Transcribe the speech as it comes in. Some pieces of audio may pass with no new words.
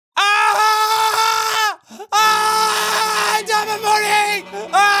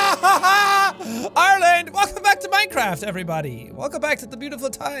Minecraft, everybody! Welcome back to the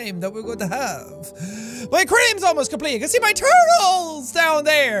beautiful time that we're going to have. My aquarium's almost complete. You can see my turtles down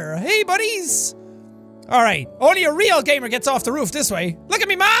there. Hey, buddies! Alright, only a real gamer gets off the roof this way. Look at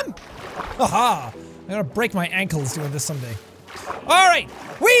me, Mom! Haha! I'm gonna break my ankles doing this someday. Alright,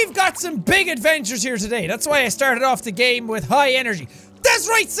 we've got some big adventures here today. That's why I started off the game with high energy. That's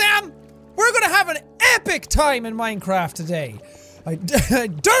right, Sam! We're gonna have an epic time in Minecraft today. I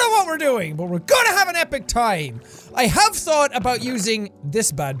don't know what we're doing, but we're gonna have an epic time. I have thought about using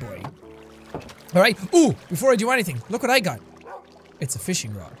this bad boy. Alright, ooh, before I do anything, look what I got. It's a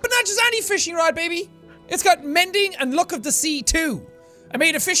fishing rod. But not just any fishing rod, baby. It's got mending and look of the sea too. I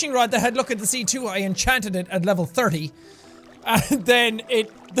made a fishing rod that had look of the sea too. I enchanted it at level 30. And then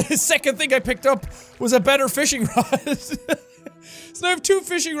the second thing I picked up was a better fishing rod. So I have two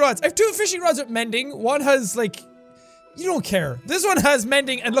fishing rods. I have two fishing rods with mending. One has like, you don't care. This one has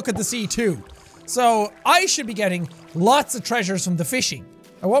mending and look at the sea too. So I should be getting lots of treasures from the fishing.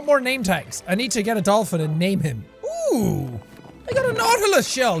 I want more name tags. I need to get a dolphin and name him. Ooh, I got a nautilus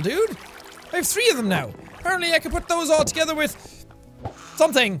shell, dude. I have 3 of them now. Apparently I can put those all together with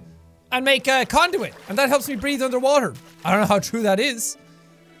something and make a conduit. And that helps me breathe underwater. I don't know how true that is.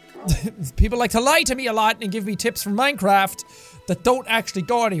 People like to lie to me a lot and give me tips from Minecraft that don't actually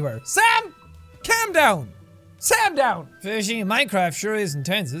go anywhere. Sam! Calm down! Sam down! Fishing in Minecraft sure is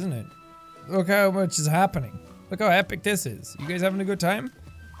intense, isn't it? Look how much is happening. Look how epic this is. You guys having a good time?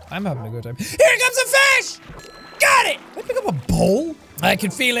 I'm having a good time. Here comes a fish! Got it! Did I pick up a bowl? I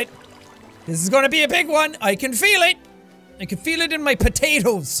can feel it. This is gonna be a big one. I can feel it. I can feel it in my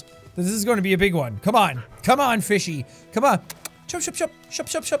potatoes. This is gonna be a big one. Come on. Come on, fishy. Come on. Shop, shop, shop. Shop,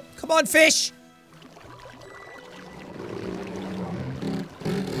 shop, shop. Come on, fish.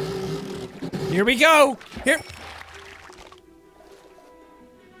 Here we go. Here.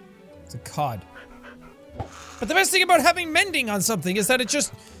 It's a cod. But the best thing about having mending on something is that it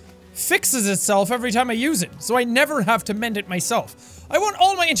just fixes itself every time I use it. So I never have to mend it myself. I want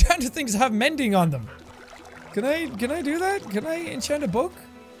all my enchanted things to have mending on them. Can I do that? Can I enchant a book?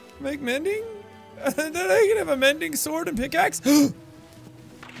 Make mending? Then I can have a mending sword and pickaxe?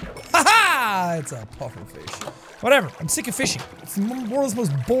 Haha! It's a puffer fish. Whatever, I'm sick of fishing. It's the world's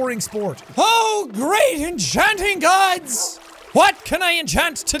most boring sport. Oh, great enchanting gods! What can I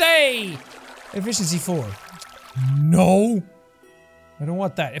enchant today? Efficiency 4. No. I don't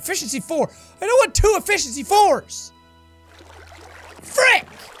want that. Efficiency 4. I don't want 2 efficiency 4s. Frick!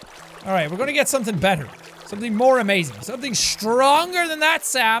 Alright, we're gonna get something better. Something more amazing. Something stronger than that,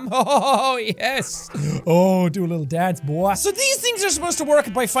 Sam. Oh, yes. Oh, do a little dance, boy. So these things are supposed to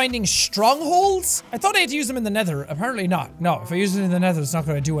work by finding strongholds? I thought I had to use them in the nether. Apparently not. No, if I use it in the nether, it's not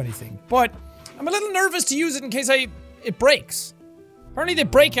going to do anything. But I'm a little nervous to use it in case it breaks. Apparently they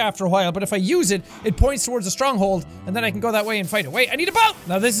break after a while, but if I use it, it points towards a stronghold, and then I can go that way and fight it. Wait, I need a boat!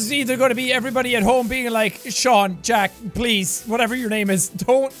 Now this is either going to be everybody at home being like, Sean, Jack, please, whatever your name is,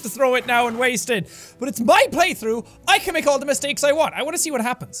 don't throw it now and waste it. But it's my playthrough, I can make all the mistakes I want. I want to see what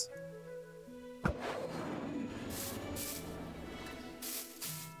happens.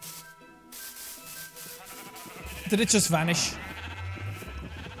 Did it just vanish?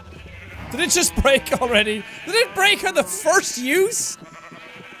 Did it just break already? Did it break on the first use?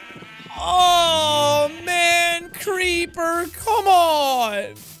 Oh, man, creeper, come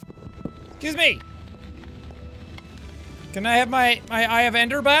on. Excuse me. Can I have my Eye of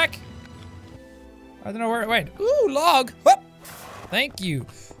Ender back? I don't know where it went. Ooh, log. Whoop. Thank you.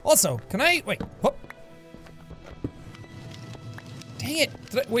 Also, can I, wait, whoop. Dang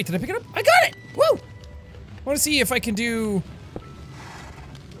it. Wait, did I pick it up? I got it. Woo. I want to see if I can do...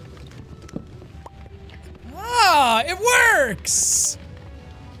 Ah, it works!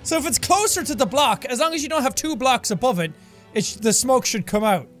 So if it's closer to the block, as long as you don't have 2 blocks above it, the smoke should come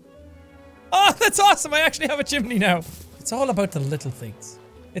out. Oh, that's awesome! I actually have a chimney now. It's all about the little things.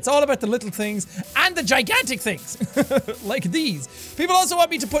 It's all about the little things and the gigantic things, like these. People also want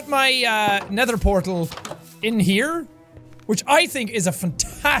me to put my nether portal in here, which I think is a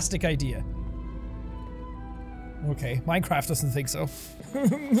fantastic idea. Okay, Minecraft doesn't think so.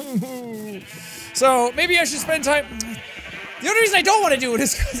 So, maybe I should spend time... The only reason I don't want to do it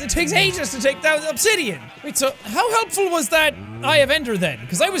is because it takes ages to take down obsidian. Wait, so how helpful was that Eye of Ender then?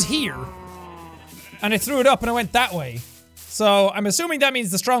 Because I was here, and I threw it up and I went that way. So, I'm assuming that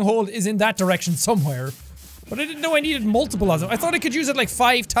means the stronghold is in that direction somewhere. But I didn't know I needed multiple of them. I thought I could use it like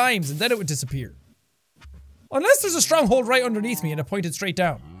 5 times and then it would disappear. Unless there's a stronghold right underneath me and it pointed straight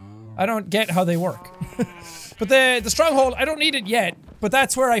down. I don't get how they work. But the stronghold, I don't need it yet, but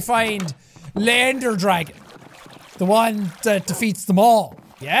that's where I find Ender Dragon. The one that defeats them all.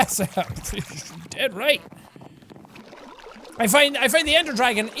 Yes, dead right. I find the Ender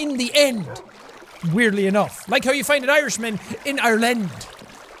Dragon in the end. Weirdly enough. Like how you find an Irishman in Ireland.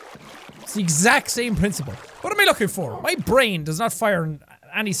 It's the exact same principle. What am I looking for? My brain does not fire on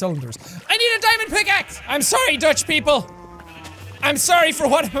any cylinders. I need a diamond pickaxe! I'm sorry, Dutch people. I'm sorry for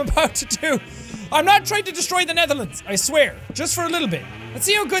what I'm about to do. I'm not trying to destroy the Netherlands, I swear. Just for a little bit. Let's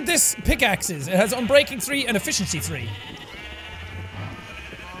see how good this pickaxe is. It has Unbreaking 3 and Efficiency 3.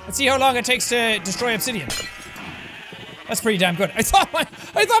 Let's see how long it takes to destroy obsidian. That's pretty damn good. I thought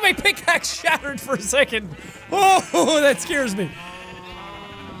my pickaxe shattered for a second. Oh, that scares me.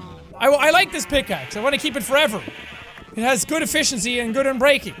 I like this pickaxe. I want to keep it forever. It has good efficiency and good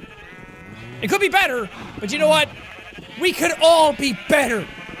unbreaking. It could be better, but you know what? We could all be better.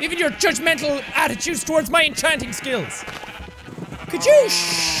 Even your judgmental attitudes towards my enchanting skills. Could you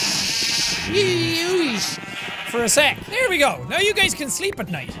shh for a sec? There we go. Now you guys can sleep at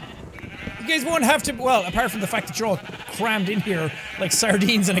night. You guys won't have to, well, apart from the fact that you're all crammed in here like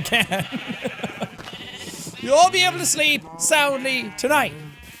sardines in a can. You'll all be able to sleep soundly tonight.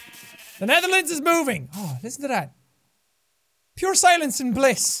 The Netherlands is moving. Oh, listen to that. Pure silence and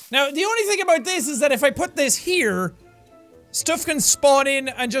bliss. Now, the only thing about this is that if I put this here, stuff can spawn in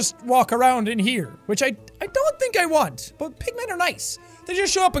and just walk around in here, which I don't think I want, but pigmen are nice. They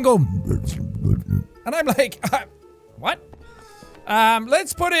just show up and go, and I'm like, what?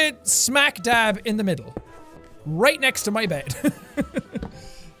 Let's put it smack dab in the middle, right next to my bed.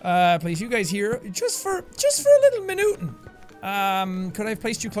 Place you guys here, just for a little minute. Could I have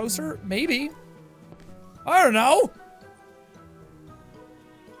placed you closer? Maybe. I don't know.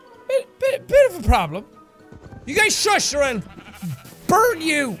 Bit of a problem. You guys shush or I'll burn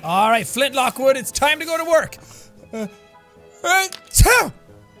you! Alright, Flint Lockwood, it's time to go to work. Hey,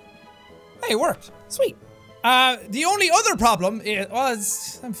 it worked. Sweet. The only other problem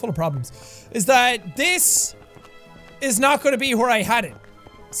is, I'm full of problems, is that this is not going to be where I had it.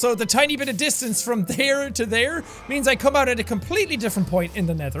 So the tiny bit of distance from there to there means I come out at a completely different point in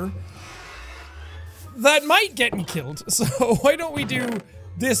the nether. That might get me killed, so why don't we do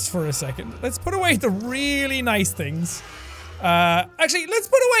this for a second. Let's put away the really nice things. Actually, let's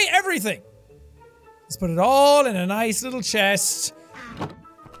put away everything. Let's put it all in a nice little chest.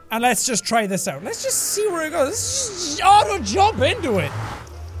 And let's just try this out. Let's just see where it goes. Let's just auto jump into it.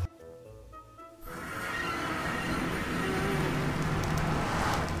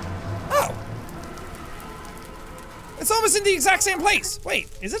 Oh. It's almost in the exact same place. Wait,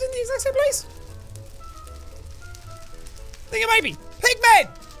 is it in the exact same place? I think it might be. Pigman!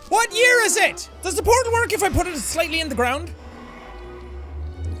 What year is it? Does the portal work if I put it slightly in the ground?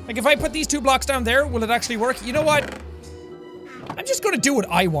 Like if I put these 2 blocks down there, will it actually work? You know what? I'm just gonna do what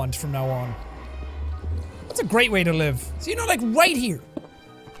I want from now on. That's a great way to live. So you know, like right here.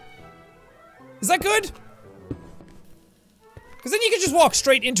 Is that good? Because then you can just walk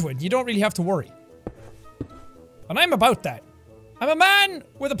straight into it. You don't really have to worry. And I'm about that. I'm a man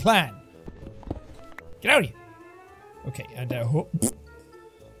with a plan. Get out of here. Okay, and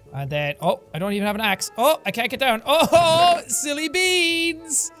and then, oh, I don't even have an axe. Oh, I can't get down. Oh, silly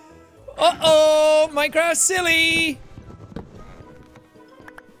beans. Uh-oh, Minecraft silly.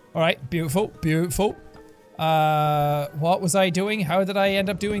 All right, beautiful, beautiful. What was I doing? How did I end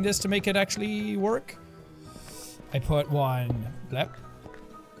up doing this to make it actually work? I put 1, blep.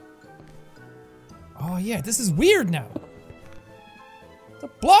 Oh yeah, this is weird now. The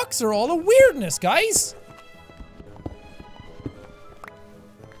blocks are all a weirdness, guys.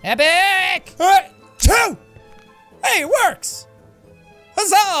 Epic! 2! Hey, it works!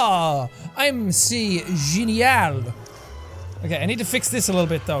 Huzzah! I'm si genial. Okay, I need to fix this a little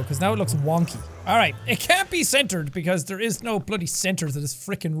bit though, because now it looks wonky. Alright, it can't be centered because there is no bloody center to this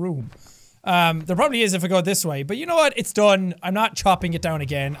frickin' room. There probably is if I go this way, but you know what? It's done. I'm not chopping it down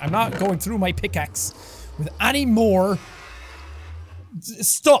again. I'm not going through my pickaxe with any more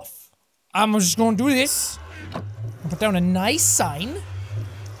stuff. I'm just gonna do this. I'll put down a nice sign.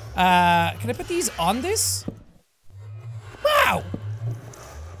 Can I put these on this? Wow!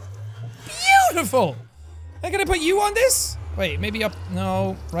 Beautiful! Can I put you on this? Wait, maybe up,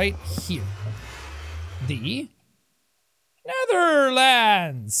 no, right here. The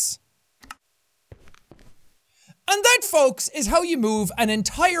Netherlands! And that, folks, is how you move an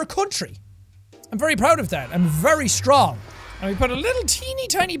entire country. I'm very proud of that. I'm very strong. And we put a little teeny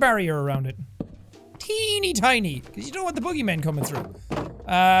tiny barrier around it. Teeny tiny, because you don't want the boogeymen coming through.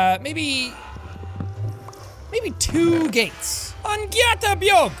 Maybe 2 gates. On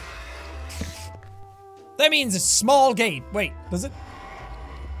Gata. That means a small gate. Wait, does it?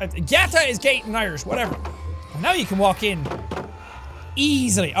 Gata is gate in Irish, whatever. And now you can walk in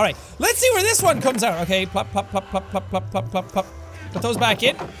Easily. Alright, let's see where this one comes out. Okay, plop, plop, plop, plop, plop, plop, plop, plop, plop. Put those back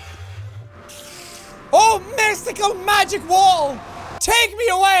in. Oh, mystical magic wall! Take me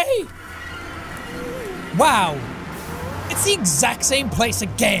away! Wow. It's the exact same place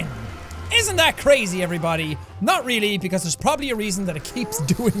again. Isn't that crazy, everybody? Not really, because there's probably a reason that it keeps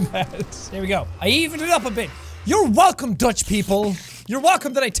doing that. There we go. I evened it up a bit. You're welcome, Dutch people. You're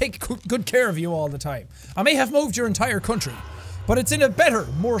welcome that I take good care of you all the time. I may have moved your entire country, but it's in a better,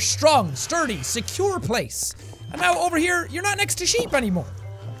 more strong, sturdy, secure place. And now over here, you're not next to sheep anymore.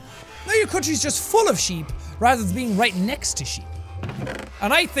 Now your country's just full of sheep, rather than being right next to sheep.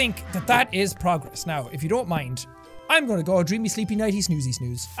 And I think that that is progress. Now, if you don't mind, I'm gonna go dreamy, sleepy, nighty, snoozy,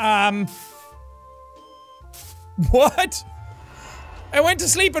 snooze. What? I went to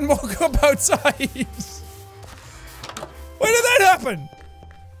sleep and woke up outside. When did that happen?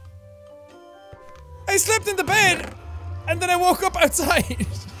 I slept in the bed, and then I woke up outside.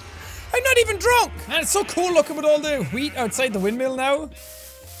 I'm not even drunk! Man, it's so cool looking with all the wheat outside the windmill now.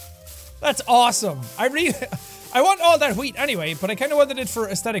 That's awesome. I want all that wheat anyway, but I kind of wanted it for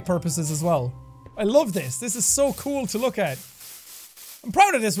aesthetic purposes as well. I love this. This is so cool to look at. I'm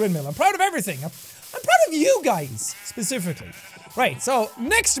proud of this windmill. I'm proud of everything. I'm proud of you guys, specifically. Right, so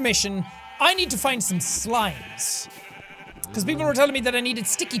next mission, I need to find some slimes. Because people were telling me that I needed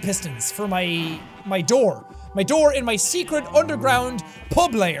sticky pistons for my door. My door in my secret underground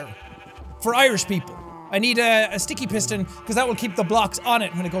pub lair for Irish people. I need a sticky piston, because that will keep the blocks on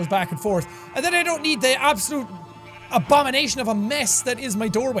it when it goes back and forth. And then I don't need the absolute abomination of a mess that is my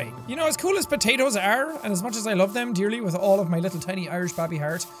doorway. You know, as cool as potatoes are, and as much as I love them dearly with all of my little tiny Irish babby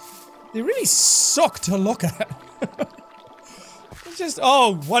heart, they really suck to look at. It's just,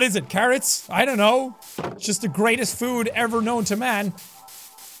 oh, what is it, carrots? I don't know. It's just the greatest food ever known to man.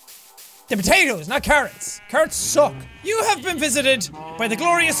 The potatoes, not carrots. Carrots suck. You have been visited by the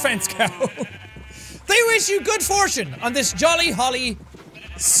glorious fence cow. They wish you good fortune on this jolly holly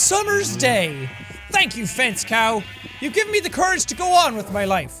summer's day. Thank you, fence cow. You've given me the courage to go on with my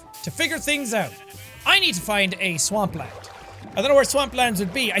life, to figure things out. I need to find a swampland. I don't know where swamplands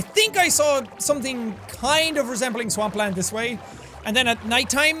would be. I think I saw something kind of resembling swampland this way. And then at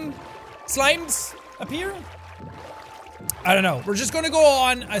nighttime, slimes appear? I don't know. We're just gonna go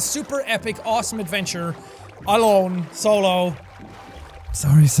on a super epic, awesome adventure. Alone, solo.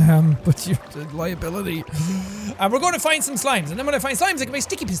 Sorry, Sam, but you're a liability. And we're going to find some slimes. And then when I find slimes, I can make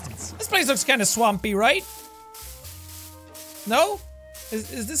sticky pistons. This place looks kind of swampy, right? No?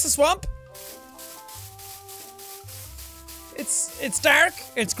 Is this a swamp? It's dark,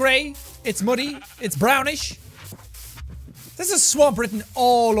 it's grey, it's muddy, it's brownish. This is swamp written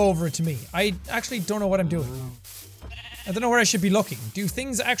all over it to me. I actually don't know what I'm doing. I don't know where I should be looking. Do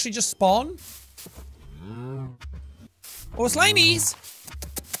things actually just spawn? Oh, slimies!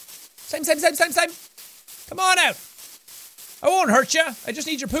 Slime. Come on out. I won't hurt you. I just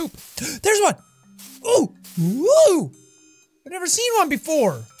need your poop. There's one! Ooh! Woo! I've never seen one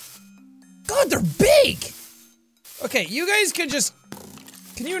before. God, they're big! Okay, you guys can just...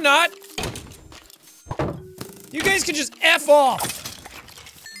 Can you not? You guys can just F off.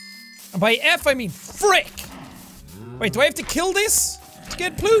 And by F, I mean frick. Wait, do I have to kill this to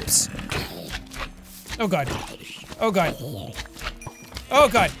get ploops? Oh god. Oh god. Oh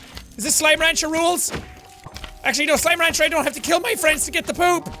god. Is this Slime Rancher rules? Actually, no, Slime Rancher, I don't have to kill my friends to get the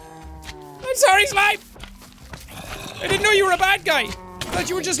poop. I'm sorry, Slime. I didn't know you were a bad guy. I thought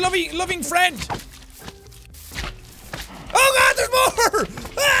you were just loving friend. Oh god, there's more!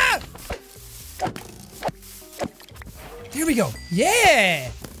 Ah! Here we go. Yeah!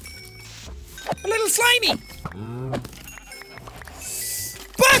 A little slimy.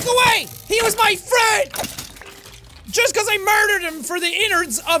 Back away! He was my friend! Just because I murdered him for the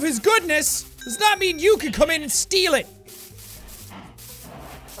innards of his goodness does not mean you can come in and steal it.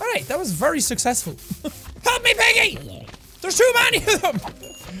 Alright, that was very successful. Help me, Piggy! There's too many of them!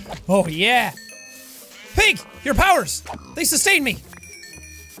 Oh yeah! Pig! Your powers! They sustain me!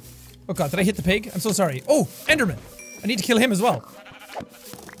 Oh god, did I hit the pig? I'm so sorry. Oh, Enderman! I need to kill him as well.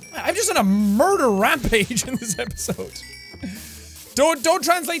 I'm just on a murder rampage in this episode. Don't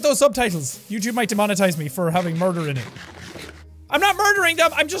translate those subtitles. YouTube might demonetize me for having murder in it. I'm not murdering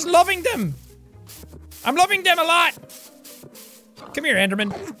them, I'm just loving them! I'm loving them a lot! Come here,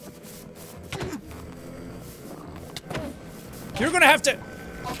 Enderman. You're gonna have to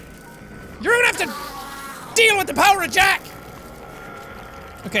deal with the power of Jack!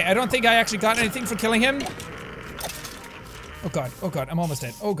 Okay, I don't think I actually got anything for killing him. Oh god, I'm almost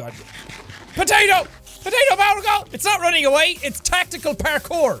dead. Oh god. Potato! Potato power go! It's not running away, it's tactical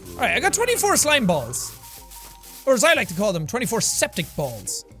parkour. Alright, I got 24 slime balls. Or as I like to call them, 24 septic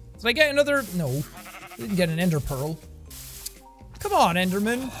balls. Did I get another? No. I didn't get an ender pearl. Come on,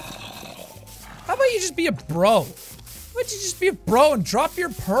 Enderman. How about you just be a bro? Why don't you just be a bro and drop your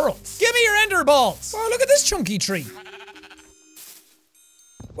pearls? Give me your ender balls! Oh, look at this chunky tree.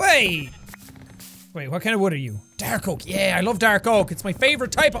 Wait, what kind of wood are you? Dark oak. Yeah, I love dark oak. It's my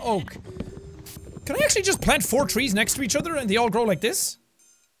favorite type of oak. Can I actually just plant 4 trees next to each other and they all grow like this?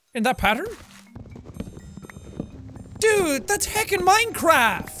 In that pattern? Dude, that's heckin'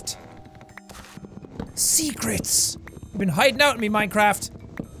 Minecraft! Secrets. You've been hiding out in me, Minecraft.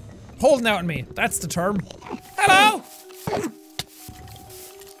 Holding out in me. That's the term. Hello!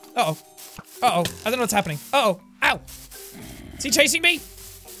 Uh-oh. Uh-oh. I don't know what's happening. Uh-oh. Ow! Is he chasing me?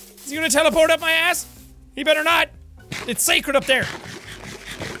 Is he gonna teleport up my ass? He better not! It's sacred up there!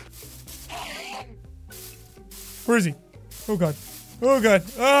 Where is he? Oh god. Oh god.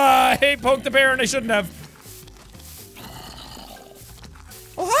 Ah, I hate poke the bear and I shouldn't have.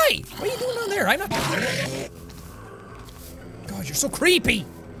 Oh hi! What are you doing down there? I'm not down there. God, you're so creepy!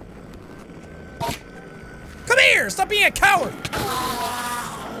 Come here! Stop being a coward!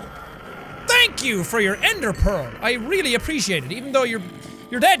 Thank you for your ender pearl. I really appreciate it, even though you're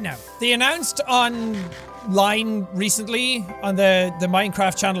dead now. They announced online recently on the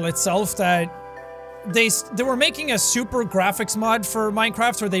Minecraft channel itself that they were making a super graphics mod for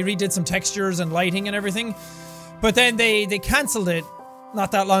Minecraft where they redid some textures and lighting and everything. But then they cancelled it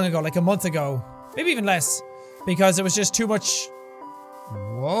not that long ago, like a month ago. Maybe even less. Because it was just too much...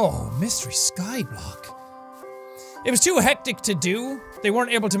 Whoa, mystery skyblock. It was too hectic to do. They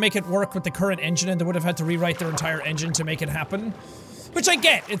weren't able to make it work with the current engine and they would have had to rewrite their entire engine to make it happen. Which I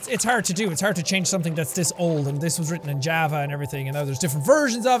get, it's hard to do. It's hard to change something that's this old and this was written in Java and everything and now there's different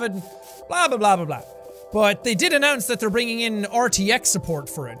versions of it and blah blah blah blah blah. But they did announce that they're bringing in RTX support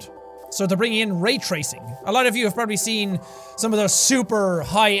for it. So they're bringing in ray tracing. A lot of you have probably seen some of those super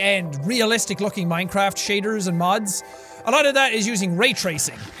high-end, realistic-looking Minecraft shaders and mods. A lot of that is using ray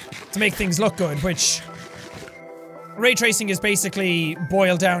tracing to make things look good, which... Ray tracing is basically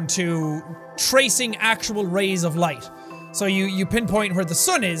boiled down to tracing actual rays of light. So you pinpoint where the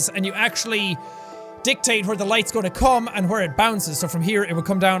sun is, and you actually dictate where the light's going to come and where it bounces. So from here, it would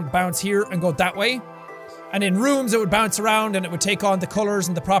come down, bounce here, and go that way. And in rooms, it would bounce around, and it would take on the colors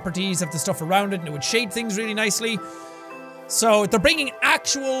and the properties of the stuff around it, and it would shade things really nicely. So they're bringing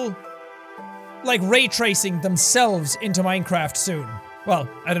actual, like, ray tracing themselves into Minecraft soon. Well,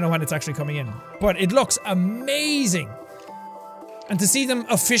 I don't know when it's actually coming in, but it looks amazing. And to see them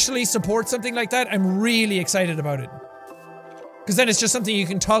officially support something like that, I'm really excited about it. Because then it's just something you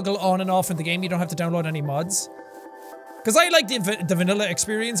can toggle on and off in the game. You don't have to download any mods. Because I like the vanilla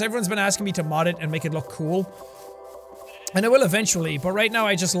experience. Everyone's been asking me to mod it and make it look cool. And I will eventually, but right now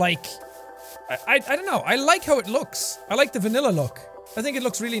I just like... I don't know, I like how it looks. I like the vanilla look. I think it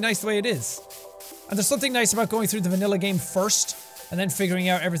looks really nice the way it is. And there's something nice about going through the vanilla game first, and then figuring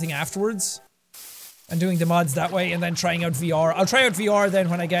out everything afterwards. And doing the mods that way, and then trying out VR. I'll try out VR then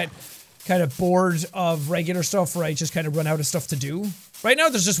when I get kind of bored of regular stuff where I just kind of run out of stuff to do. Right now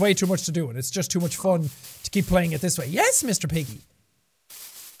there's just way too much to do and it's just too much fun to keep playing it this way. Yes, Mr. Piggy!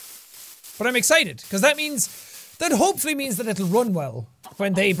 But I'm excited, because that hopefully means that it'll run well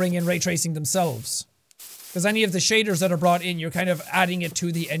when they bring in ray tracing themselves. Because any of the shaders that are brought in, you're kind of adding it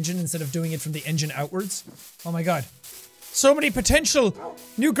to the engine instead of doing it from the engine outwards. Oh my god. So many potential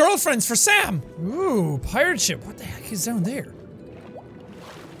new girlfriends for Sam! Ooh, pirate ship. What the heck is down there?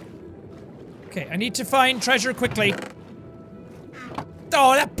 Okay, I need to find treasure quickly.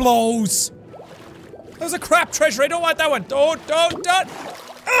 Oh, that blows! That was a crap treasure, I don't want that one! Don't!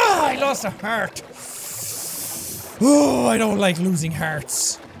 Ah, I lost a heart! Oh, I don't like losing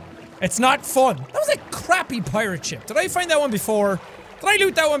hearts. It's not fun. That was a crappy pirate ship. Did I find that one before? Did I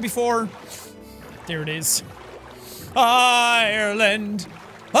loot that one before? There it is. Ireland!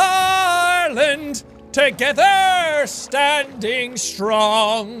 Ireland! Together, standing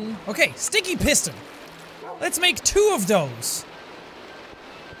strong. Okay, sticky piston. Let's make 2 of those.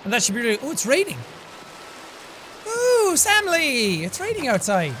 And that should be really- oh, it's raining. Ooh, Samly! It's raining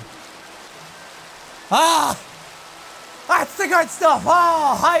outside. Ah! That's the good stuff!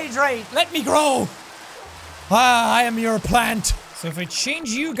 Ah, hydrate! Let me grow! Ah, I am your plant. So if I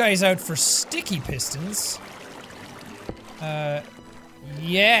change you guys out for sticky pistons...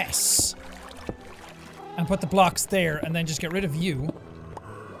 yes. And put the blocks there, and then just get rid of you.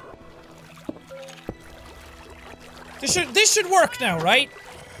 This should work now, right?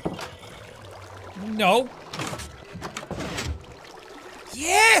 No.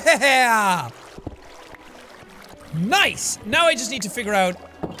 Yeah! Nice! Now I just need to figure out...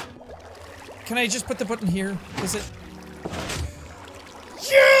 can I just put the button here? Is it?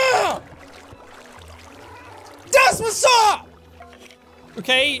 Yeah! That's what's up!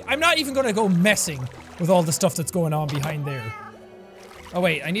 Okay, I'm not even gonna go messing with all the stuff that's going on behind there. Oh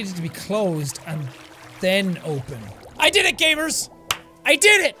wait, I need it to be closed and then open. I did it, gamers! I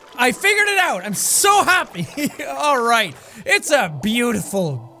did it! I figured it out! I'm so happy! Alright, it's a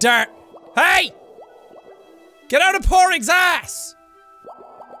beautiful dark— Hey! Get out of Porrig's ass!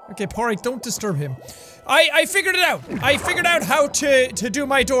 Okay, Porrig, don't disturb him. I figured it out! I figured out how to do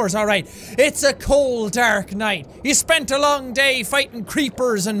my doors, alright. It's a cold, dark night. You spent a long day fighting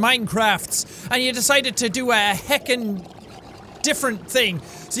creepers and Minecrafts, and you decided to do a heckin' different thing.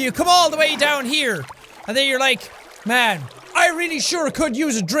 So you come all the way down here, and then you're like, man, I really sure could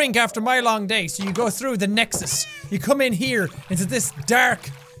use a drink after my long day. So you go through the Nexus. You come in here into this dark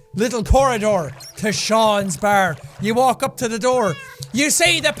little corridor to Sean's bar. You walk up to the door. You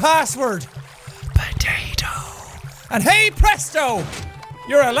say the password. Potato. And hey presto!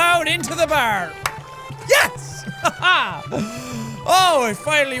 You're allowed into the bar. Yes! Oh, it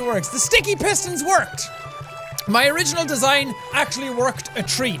finally works. The sticky pistons worked. My original design actually worked a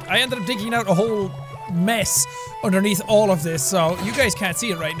treat. I ended up digging out a whole mess underneath all of this, so you guys can't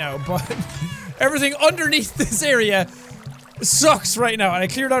see it right now, but everything underneath this area sucks right now, and I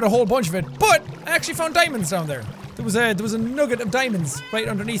cleared out a whole bunch of it, but I actually found diamonds down there. There was a nugget of diamonds right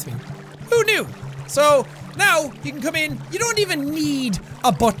underneath me. Who knew? So now you can come in. You don't even need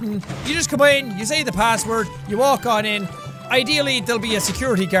a button. You just come in, you say the password, you walk on in. Ideally, there'll be a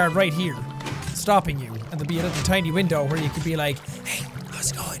security guard right here stopping you, and there'll be a little tiny window where you could be like, hey,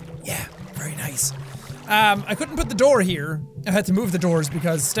 how's it going? Yeah, very nice. I couldn't put the door here. I had to move the doors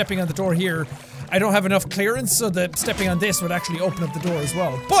because stepping on the door here, I don't have enough clearance, so that stepping on this would actually open up the door as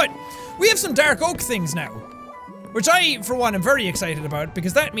well. But we have some dark oak things now, which I, for one, am very excited about,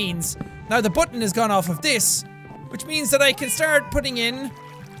 because that means now the button has gone off of this, which means that I can start putting in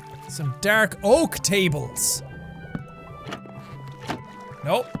some dark oak tables.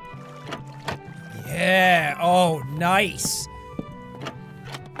 Nope. Yeah, oh, nice.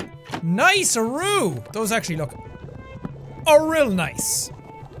 Nice-a-roo! Those actually look real nice.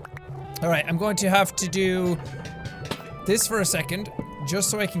 Alright, I'm going to have to do this for a second, just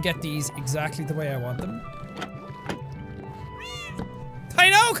so I can get these exactly the way I want them. I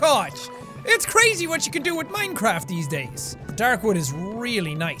know, Koch! It's crazy what you can do with Minecraft these days. Dark wood is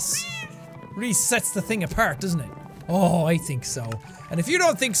really nice. Really sets the thing apart, doesn't it? Oh, I think so. And if you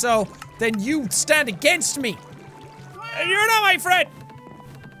don't think so, then you stand against me. And you're not my friend!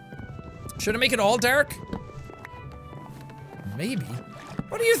 Should I make it all dark? Maybe.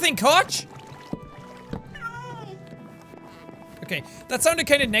 What do you think, Koch? Okay, that sounded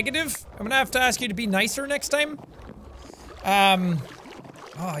kind of negative. I'm gonna have to ask you to be nicer next time.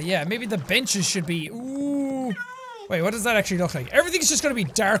 Oh yeah, maybe the benches should be, ooh. Wait, what does that actually look like? Everything's just gonna be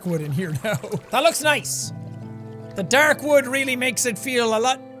dark wood in here now. That looks nice. The dark wood really makes it feel a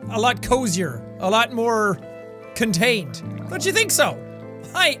lot cozier, a lot more contained. Don't you think so?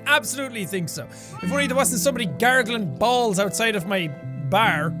 I absolutely think so. If only there wasn't somebody gargling balls outside of my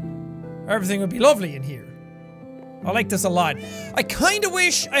bar, everything would be lovely in here. I like this a lot. I kinda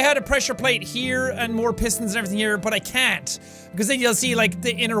wish I had a pressure plate here and more pistons and everything here, but I can't. Because then you'll see like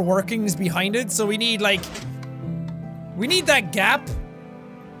the inner workings behind it, so we need that gap.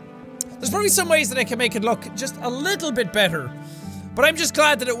 There's probably some ways that I can make it look just a little bit better, but I'm just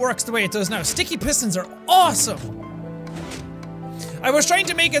glad that it works the way it does now. Sticky pistons are awesome! I was trying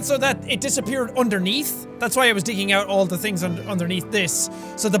to make it so that it disappeared underneath. That's why I was digging out all the things underneath this,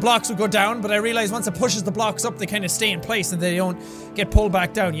 so the blocks would go down, but I realized once it pushes the blocks up, they kind of stay in place and they don't get pulled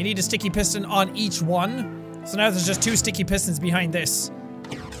back down. You need a sticky piston on each one. So now there's just 2 sticky pistons behind this.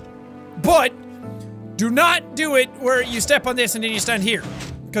 But do not do it where you step on this and then you stand here,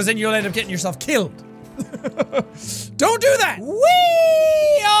 because then you'll end up getting yourself killed. Don't do that!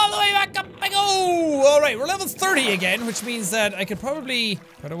 Whee! All the way back up I go! Alright, we're level 30 again, which means that I could probably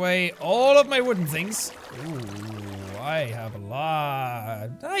put away all of my wooden things. Ooh, I have a lot.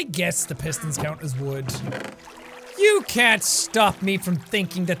 I guess the pistons count as wood. You can't stop me from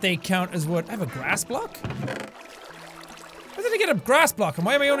thinking that they count as wood. I have a grass block? Where did I get a grass block, and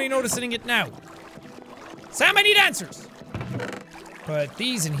why am I only noticing it now? Sam, I need answers! Put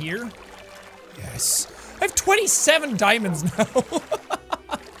these in here. Yes. I have 27 diamonds now.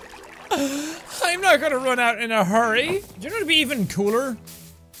 I'm not gonna run out in a hurry. Do you know what would be even cooler?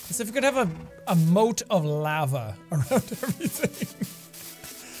 Is if we could have a moat of lava around everything.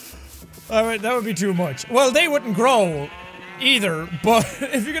 Alright, that would be too much. Well, they wouldn't grow either, but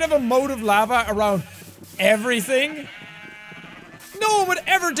if you could have a moat of lava around everything, no one would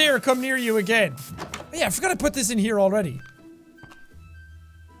ever dare come near you again. Oh, yeah, I forgot I put this in here already.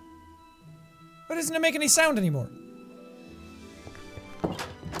 Why doesn't it make any sound anymore?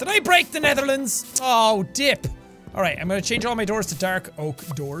 Did I break the Netherlands? Oh, dip. Alright, I'm gonna change all my doors to dark oak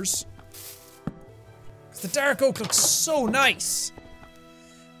doors. The dark oak looks so nice.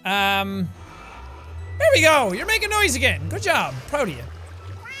 There we go. You're making noise again. Good job. Proud of you.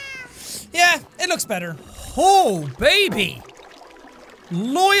 Yeah, it looks better. Oh, baby.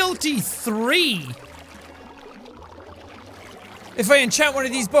 Loyalty 3. If I enchant one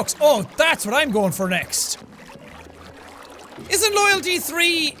of these books. Oh, that's what I'm going for next. Isn't loyalty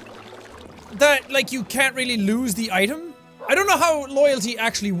 3 that, like, you can't really lose the item? I don't know how loyalty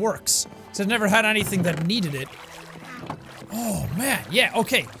actually works. So I've never had anything that needed it. Oh, man. Yeah,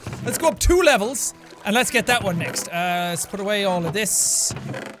 okay. Let's go up 2 levels. And let's get that one next. Let's put away all of this.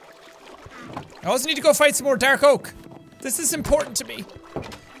 I also need to go fight some more dark oak. This is important to me.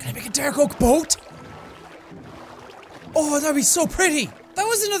 Can I make a dark oak boat? Oh, that'd be so pretty. That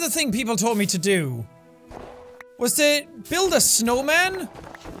was another thing people told me to do. Was to build a snowman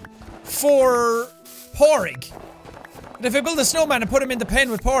for Porrig. And if I build a snowman and put him in the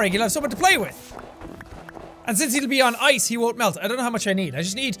pen with Porrig, he'll have someone to play with. And since he'll be on ice, he won't melt. I don't know how much I need.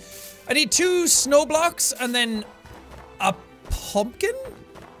 I need 2 snow blocks and then a pumpkin?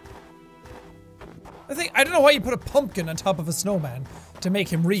 I don't know why you put a pumpkin on top of a snowman to make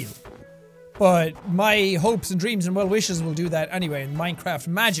him real. But my hopes and dreams and well wishes will do that anyway, and Minecraft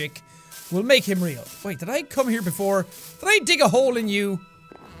magic will make him real. Wait, did I come here before? Did I dig a hole in you?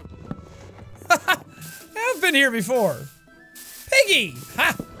 I've been here before. Piggy!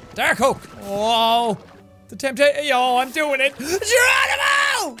 Ha! Dark oak! Whoa! The temptation. Yo, I'm doing it!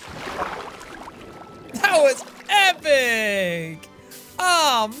 Geronimo! That was epic!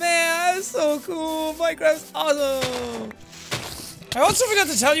 Oh man, that's so cool. Minecraft's awesome. I also forgot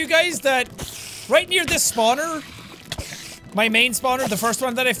to tell you guys that right near this spawner, my main spawner, the first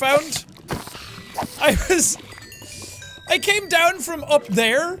one that I found, I came down from up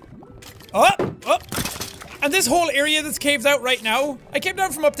there, up, and this whole area that's caved out right now, I came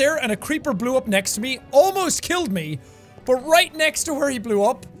down from up there and a creeper blew up next to me, almost killed me, but right next to where he blew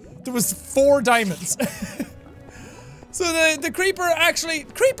up, there was 4 diamonds. So the creeper actually,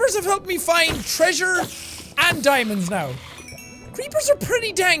 creepers have helped me find treasure and diamonds now. Creepers are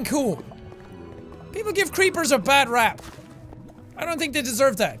pretty dang cool. People give creepers a bad rap. I don't think they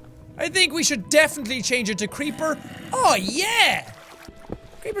deserve that. I think we should definitely change it to creeper. Oh yeah!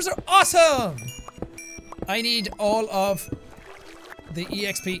 Creepers are awesome! I need all of the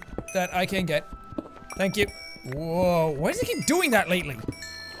EXP that I can get. Thank you. Whoa, why does it keep doing that lately?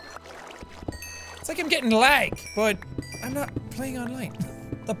 It's like I'm getting lag, but I'm not playing online.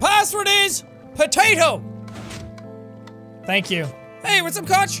 The password is potato! Thank you. Hey, what's up,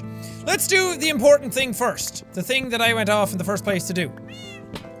 Koch? Let's do the important thing first. The thing that I went off in the first place to do.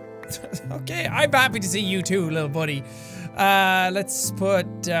 Okay, I'm happy to see you too, little buddy. Let's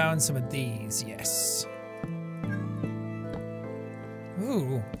put down some of these, yes.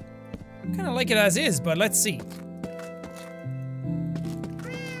 Ooh. Kinda like it as is, but let's see.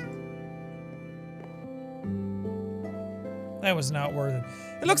 That was not worth it.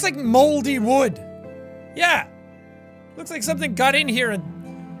 It looks like moldy wood. Yeah. Looks like something got in here and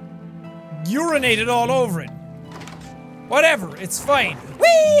urinated all over it. Whatever, it's fine.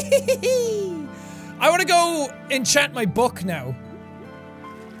 Whee! I want to go enchant my book now.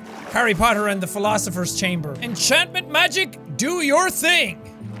 Harry Potter and the Philosopher's Chamber. Enchantment magic, do your thing.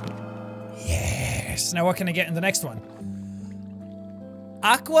 Yes. Now what can I get in the next one?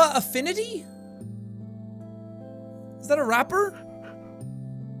 Aqua Affinity? Is that a rapper?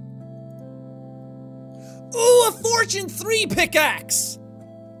 Ooh, a Fortune 3 pickaxe!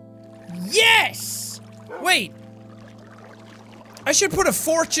 Yes! Wait. I should put I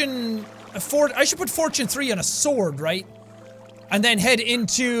should put Fortune 3 on a sword, right? And then head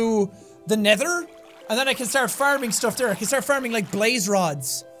into the Nether, and then I can start farming stuff there. I can start farming like blaze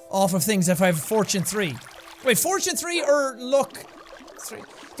rods off of things if I have Fortune 3. Wait, Fortune 3 or Luck 3?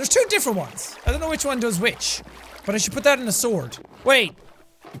 There's 2 different ones. I don't know which one does which. But I should put that in a sword. Wait.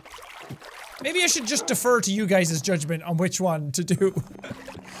 Maybe I should just defer to you guys' judgment on which one to do.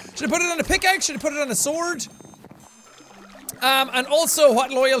 Should I put it on a pickaxe? Should I put it on a sword? And also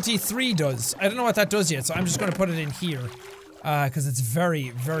what loyalty 3 does. I don't know what that does yet, so I'm just gonna put it in here. Cause it's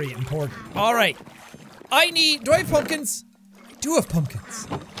very, very important. Alright. Do I have pumpkins? I do have pumpkins.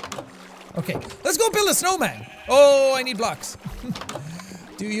 Okay, let's go build a snowman. Oh, I need blocks.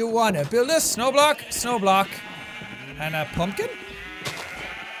 Do you wanna build a snow block? Snow block. And a pumpkin?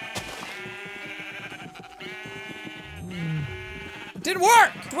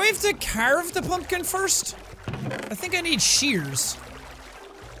 work! Do I have to carve the pumpkin first? I think I need shears.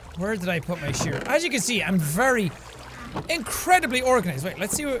 Where did I put my shear? As you can see, I'm very incredibly organized. Wait,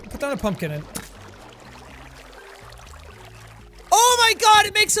 let's see what, put down a pumpkin and... Oh my god,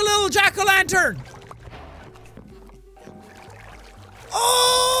 it makes a little jack-o'-lantern!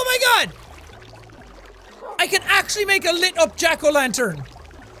 Oh my god! I can actually make a lit up jack-o'-lantern.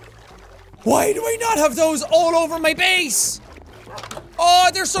 Why do I not have those all over my base? Oh,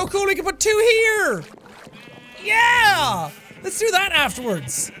 they're so cool, we can put 2 here! Yeah! Let's do that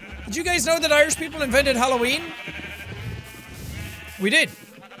afterwards. Did you guys know that Irish people invented Halloween? We did.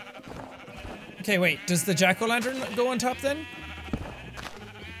 Okay, wait, does the jack-o'-lantern go on top then?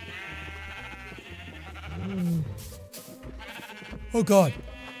 Oh god.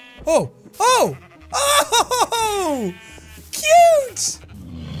 Oh! Oh! Oh! Cute!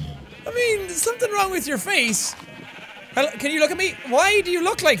 I mean, there's something wrong with your face. Hello, can you look at me? Why do you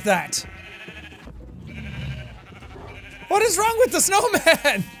look like that? What is wrong with the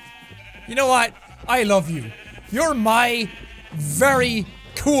snowman? You know what? I love you. You're my very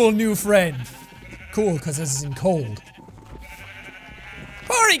cool new friend. Cool, because this isn't cold.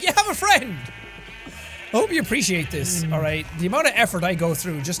 Porik, you have a friend! I hope you appreciate this, alright? The amount of effort I go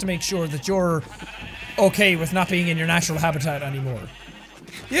through just to make sure that you're okay with not being in your natural habitat anymore.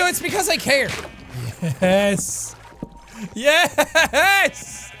 You know, it's because I care. Yes!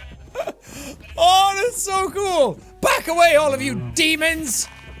 Yes! Oh, that's so cool! Back away, all of you demons!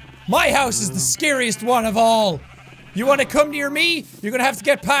 My house is the scariest one of all. You want to come near me? You're gonna have to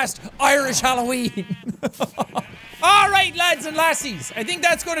get past Irish Halloween. Alright, lads and lassies. I think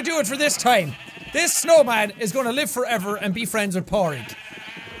that's gonna do it for this time. This snowman is gonna live forever and be friends with Porik.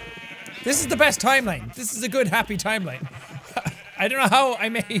 This is the best timeline. This is a good, happy timeline. I don't know how I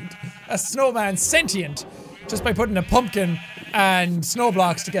made a snowman sentient just by putting a pumpkin and snow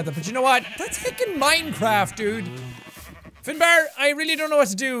blocks together, but you know what? That's heckin' Minecraft, dude. Finbar, I really don't know what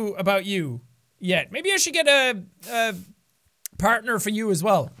to do about you yet. Maybe I should get a partner for you as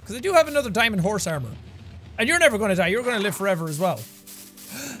well, because I do have another diamond horse armor. And you're never gonna die, you're gonna live forever as well.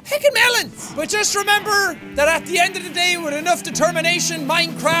 Heckin' melons! But just remember that at the end of the day, with enough determination,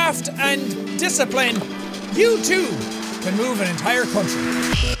 Minecraft, and discipline, you too can move an entire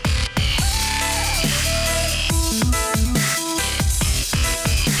country.